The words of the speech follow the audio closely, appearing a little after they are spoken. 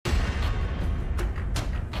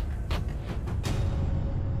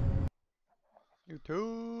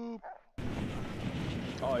YouTube.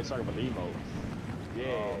 Oh, he's talking about the emote.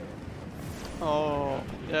 Yeah. Oh,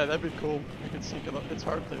 yeah, that'd be cool. You can sync it up. It's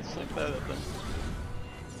hard to sync that, I think.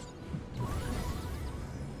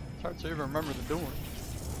 It's hard to even remember to do it.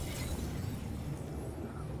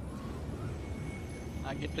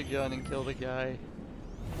 I get the gun and kill the guy.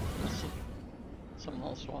 Someone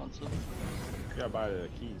else wants it. You gotta buy the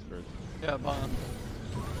keys first. Yeah, buy them.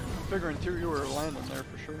 I'm figuring too you were landing there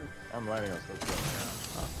for sure. I'm landing on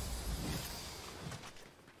stuff. Huh.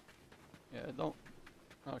 Yeah, don't.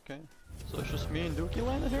 Okay. So it's just me and Dookie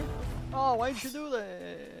landing here? Oh, why'd you do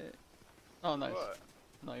that? Oh, nice. What?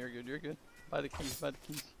 No, you're good, you're good. Buy the keys, buy the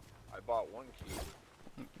keys. I bought one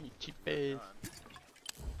key. You cheap ass.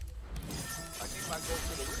 I need my go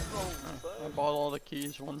to the window. I bought all the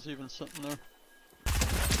keys, one's even sitting there.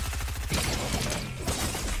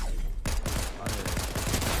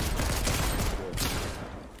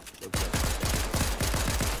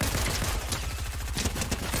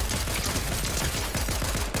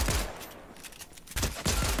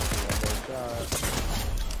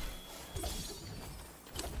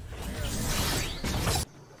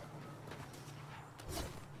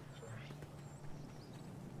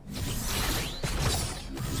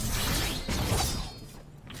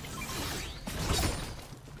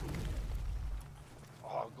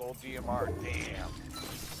 Oh, gold DMR, damn.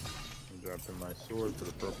 I'm dropping my sword for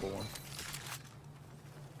the purple one.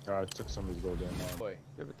 I took somebody's gold DMR. Boy.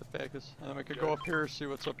 Give it to Bacchus. And then we could go up here and see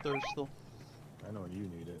what's up there still. I know you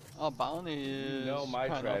need it. Oh, bounty is. No, my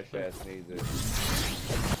kinda trash up there. ass needs it.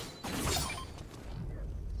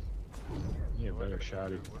 You need a better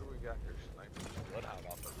shotty. What do we got here? Sniper bloodhound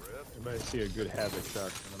off the rib. Everybody see a good havoc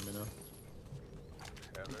shot, let me know.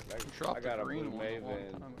 We dropped I got the a green blue one a long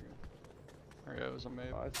Maven. time ago. Or yeah, it was a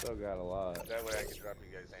Maven. Oh, I still got a lot. That way I can drop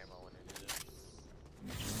you guys ammo when you need it.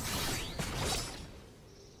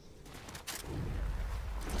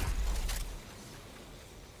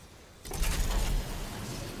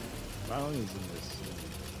 Bounty's in this.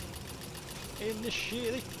 In the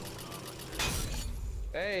shitty.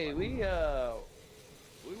 Hey, we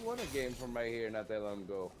won a game from right here not that long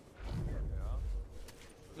ago.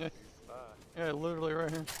 Yeah. Yeah, literally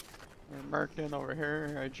right here. We're marked in over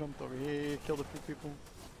here. I jumped over here, killed a few people.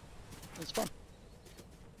 It's fun.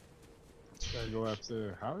 Gotta go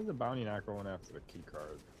after. How is the bounty not going after the key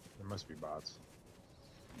card? There must be bots.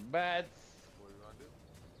 Bats. What do you want to do?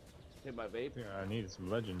 Hit my vape. Yeah, I needed some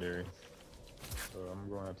legendary. So I'm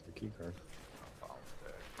going after the key card.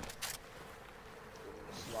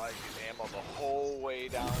 Slide his ammo the whole way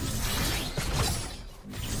down.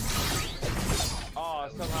 Oh,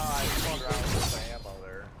 somehow I fucked around with my ammo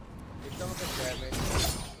there. If someone can grab me.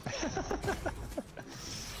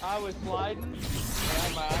 I was sliding, and I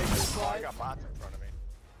had my eyes Oh, I slide. got bots in front of me.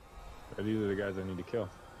 But these are the guys I need to kill.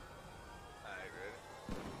 Alright, ready?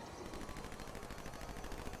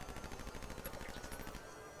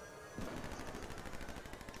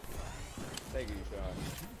 Thank you,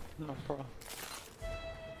 Sean. No problem.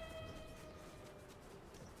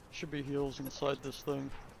 Should be heals inside this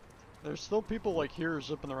thing. There's still people like here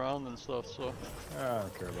zipping around and stuff, so. I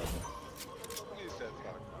don't care about that. He said it's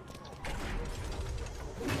gotta come.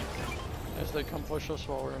 As they come push us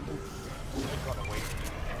while we're in there. They're gonna wait.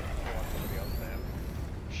 They want somebody else to have.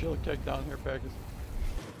 Shield kick down here, Bacchus.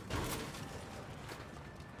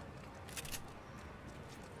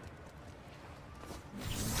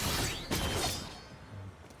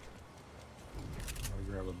 I'll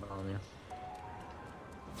grab a bounty.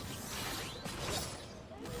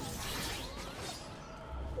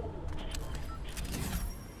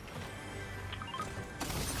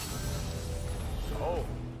 Oh,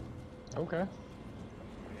 Okay.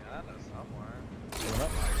 yeah, I know somewhere. Going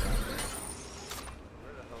up.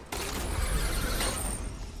 Where the hell?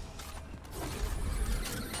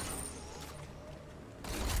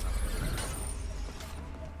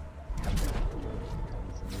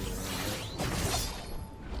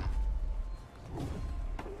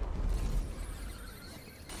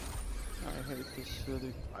 I hate this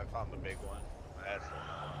city. I found the big one. That's the one.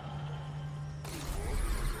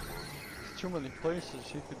 There's too many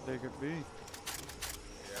places they could be. Yeah,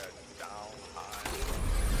 it's down high.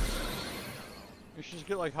 You should just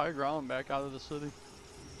get like high ground back out of the city.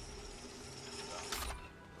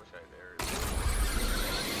 Wish I had areas.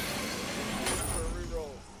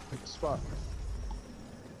 Reroll. Pick a spot.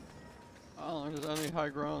 I don't think there's any high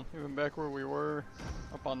ground, even back where we were,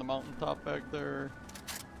 up on the mountaintop back there.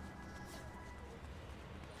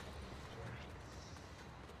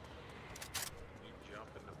 You jump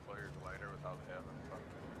into player's glider without having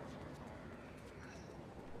fucking.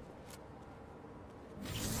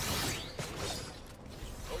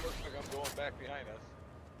 behind us.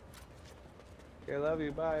 Okay, love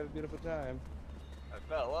you. Bye. Have a beautiful time. I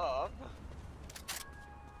fell off.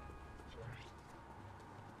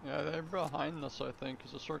 Yeah, they're behind us, I think,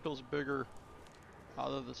 because the circle's bigger out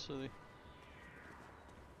of the city.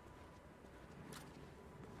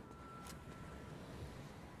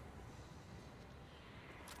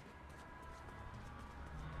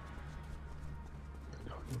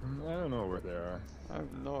 I don't know where they are. I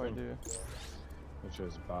have no idea. It's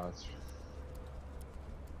just bots.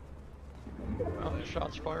 Oh,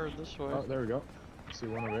 shots fired this way. Oh, there we go. See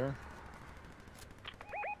one over there?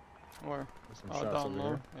 Where? There's some Oh, shots down over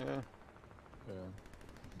low. here. Yeah.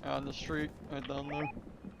 Yeah. On the street, right down there.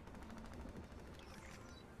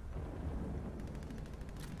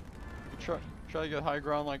 Try to get high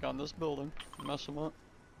ground like on this building. Mess them up.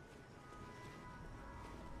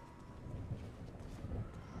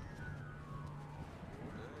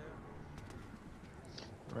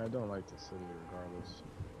 I mean, I don't like the city regardless.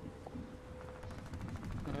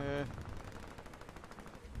 Yeah.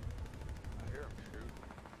 I hear him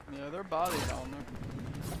shoot. Yeah, their body down there.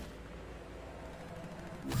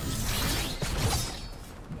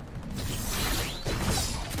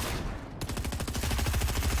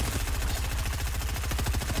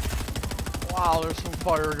 Wow, there's some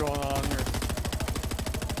fire going on here.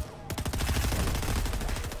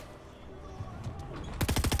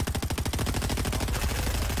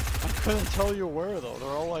 I couldn't tell you where though. They're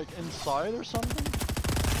all like inside or something.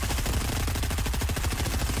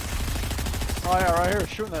 Oh yeah, right here,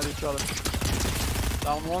 shooting at each other.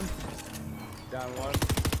 Down one. Down one.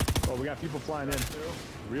 Oh, we got people flying in.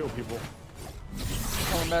 Real people.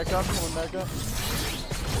 Coming back up, coming back up.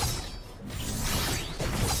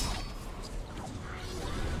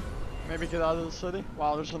 Maybe get out of the city.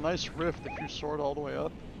 Wow, there's a nice rift if you soar all the way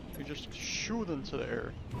up. You just shoot into the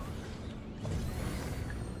air.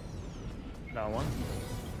 Down one.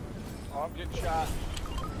 Oh, I'm getting shot.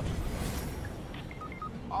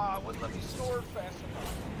 Ah, it wouldn't let me store fast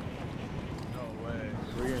enough. No way.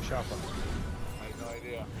 Where are you getting shot from? I have no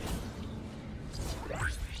idea.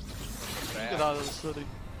 Get out of the city.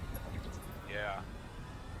 Yeah.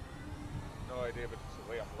 No idea, but it's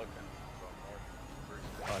the way I'm looking. So I'm north.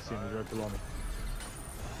 Oh, I see him. He's right below me.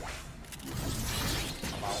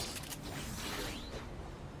 I'm out.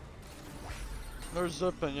 They're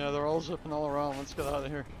zipping, yeah, they're all zipping all around. Let's get out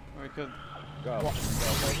of here. We could. Go. Go, go,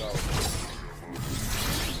 go.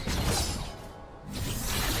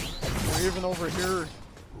 We're even over here.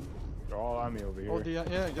 They're all on me over here. Oh, yeah,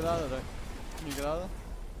 get out of there. Can you get out of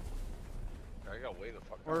there? I got way the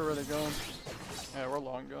fuck out. We're already going. Yeah, we're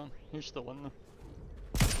long gone. He's still in there.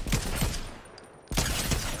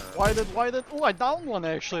 Why did? Oh, I downed one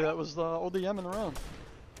actually. That was the ODMing around.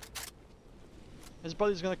 His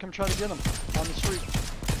buddy's gonna come try to get him on the street.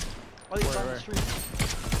 Buddy's on the street.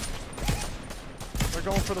 They're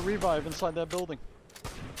going for the revive inside that building.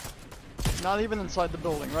 Not even inside the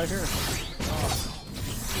building, right here.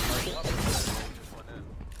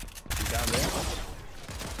 Down there?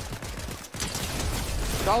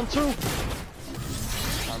 Down two.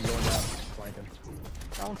 I'm going down. Flanking.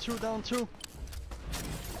 Down two. Down two.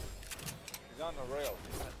 He's on the rail.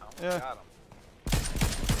 Yeah. Got him.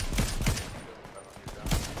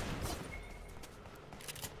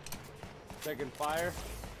 Taking fire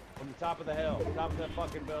from the top of the hill. Top of that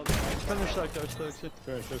fucking building. Finish that guy, Stokesy.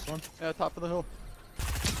 Finish this one. Yeah, top of the hill.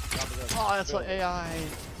 Top of the Oh, that's an building. AI.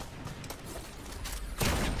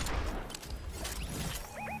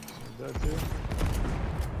 That too.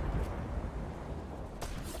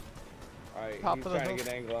 Alright, Top he's of the trying to hill.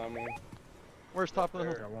 get angle on me. Where's top of the I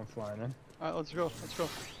hill? got one flying in. Alright, let's go. Let's go.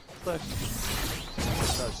 Stay.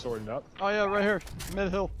 Start sorting up. Oh yeah, right here. Mid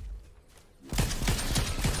hill.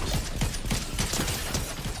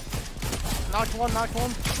 Knocked one, knocked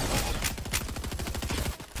one.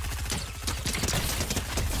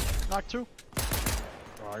 Knocked two.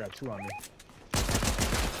 Oh, I got two on me.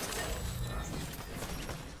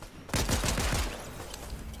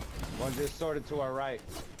 One just sorted to our right.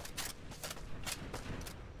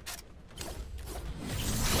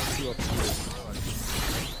 Two up here.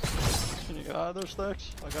 Can you get out of there,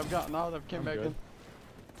 Stacks? Like I've gotten out, I've came I'm back good. in.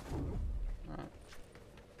 Alright.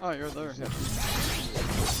 Oh, you're there. Yeah,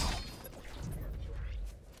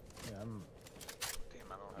 I'm. Damn,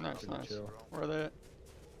 I don't have Nice, no nice. chill. Where are they at?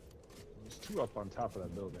 There's two up on top of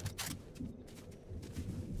that building.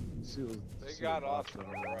 They got off to the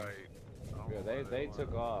right. Yeah, they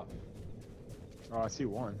took off. Oh, I see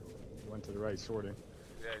one. Went to the right, sorting.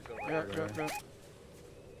 Yeah, he's over Yeah, there. yeah, yeah.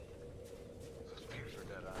 Those pings are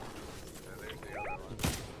dead on. Yeah, there's the other one.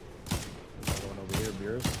 Another one over here,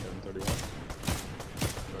 beers, 731.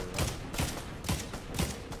 31.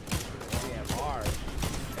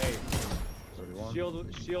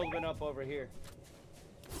 shield went up over here.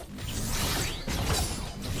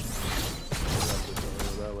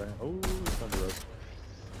 That way. Oh, it's under us.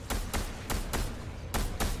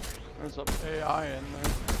 There's a AI in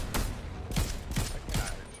there. I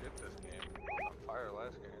cannot shit this game. On fire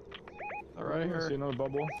last game. They're right See here. another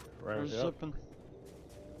bubble? They're Right, yep. zipping.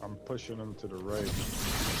 I'm pushing them to the right.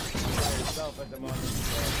 By yourself at the moment.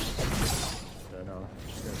 Yeah, I know.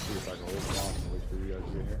 Just gotta see if I can hold them off and wait for you guys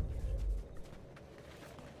to get here.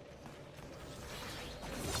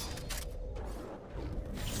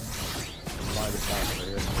 By the top right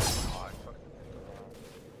here. Oh, I fucking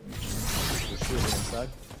Just shooting inside.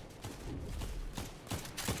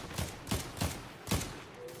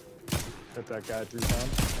 Hit that guy 3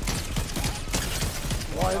 times.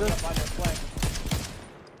 Why Come this? up on your flank.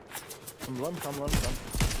 Come.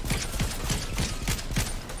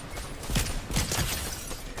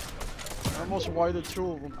 I almost whited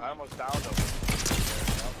 2 of them. I almost downed him.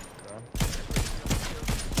 Yeah.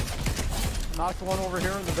 Knocked one over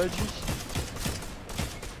here in the veggies.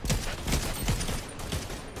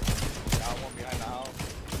 Got one behind the house.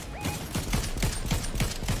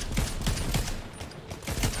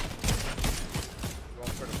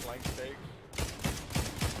 Going for the flank stake.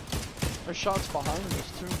 There's shots behind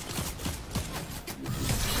us too.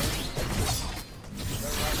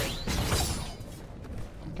 They're running.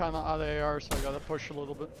 I'm kinda out of AR, so I gotta push a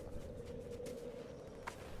little bit.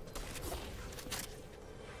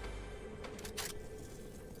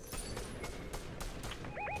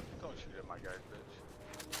 Don't shoot at my guy,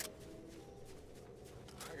 bitch.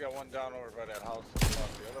 I got one down over by that house. The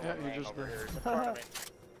other Yeah, one you ran just over did. here. He's in front of me.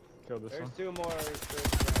 Kill this There's one. 2 more.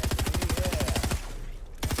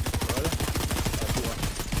 Ready?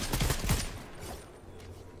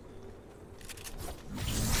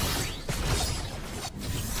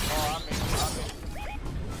 Oh, I'm in.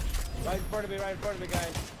 Right in front of me,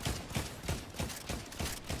 guys.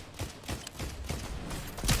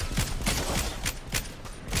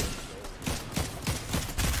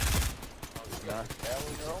 Nah.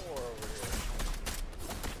 Having your own war over here.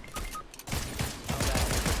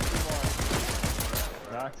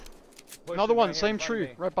 Knocked. Push Another him one, right here same in front of tree,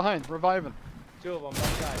 me. right behind, reviving. 2 of them, one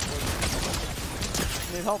side.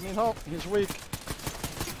 Need help, he's weak.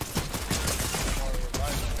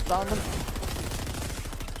 Down him.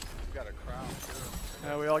 You got a crown, too.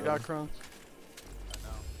 Yeah, we all got crowns. I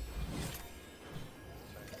know.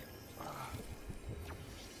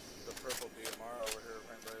 The purple DMR over here if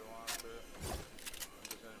anybody wants it. I'm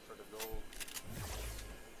just in it for the gold.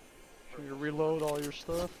 Can you reload all your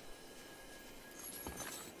stuff?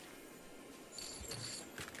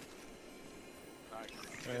 Nice.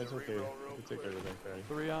 Yeah, it's okay. You can take everything, Patty.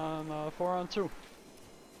 4 on 2.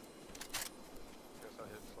 Guess I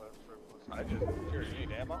hit slabs for I just, here, you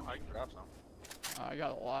need ammo? I can drop some. I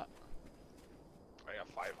got a lot. I got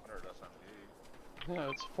 500 SMG. Yeah,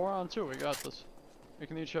 it's 4 on 2, we got this. We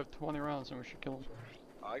can each have 20 rounds and we should kill him.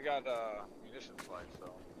 I got munition slice,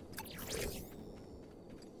 so. Yeah.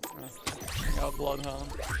 I got a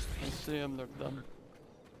bloodhound. I see him, they're done.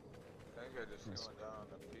 I think I just Nice. went down on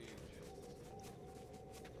the beach.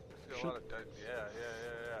 I see a Should- lot of dead,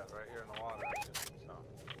 yeah, right here in the water. So.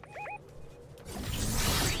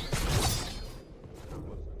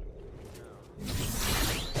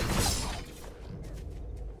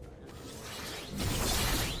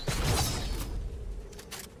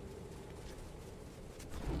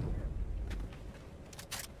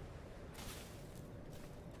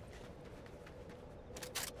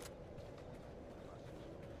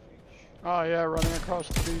 Oh yeah, running across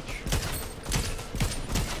the beach.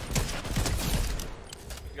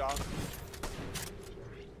 Young.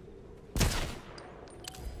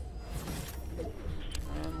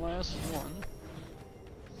 And last one.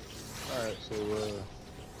 Alright, so,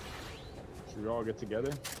 should we all get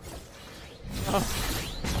together? Oh,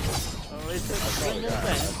 wait, I saw the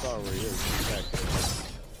guy. I saw where he is. He's back there.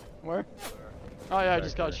 Where? Oh yeah, I Back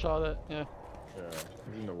just got there. shot at, yeah. Yeah,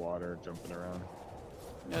 he's in the water, jumping around.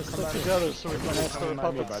 Yeah, stick by the- together so we can ask come the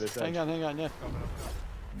by me by puppets. this edge. Hang on, yeah. I'm gonna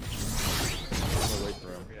wait for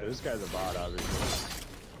him. Yeah, this guy's a bot, obviously.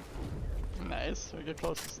 Nice, we get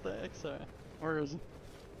close to stacks, alright. Where is he?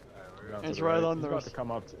 Down to It's the right He's under about us. to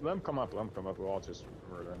come up. Let him come up. We'll all just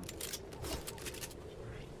murder him.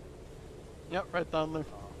 Yep, right down there.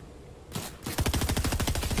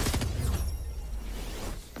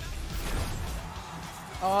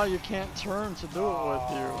 Oh, you can't turn to do it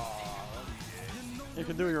with you. You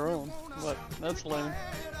can do your own, but that's lame.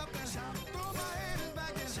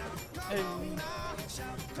 Hey,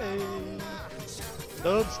 hey,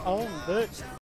 Dubs on deck.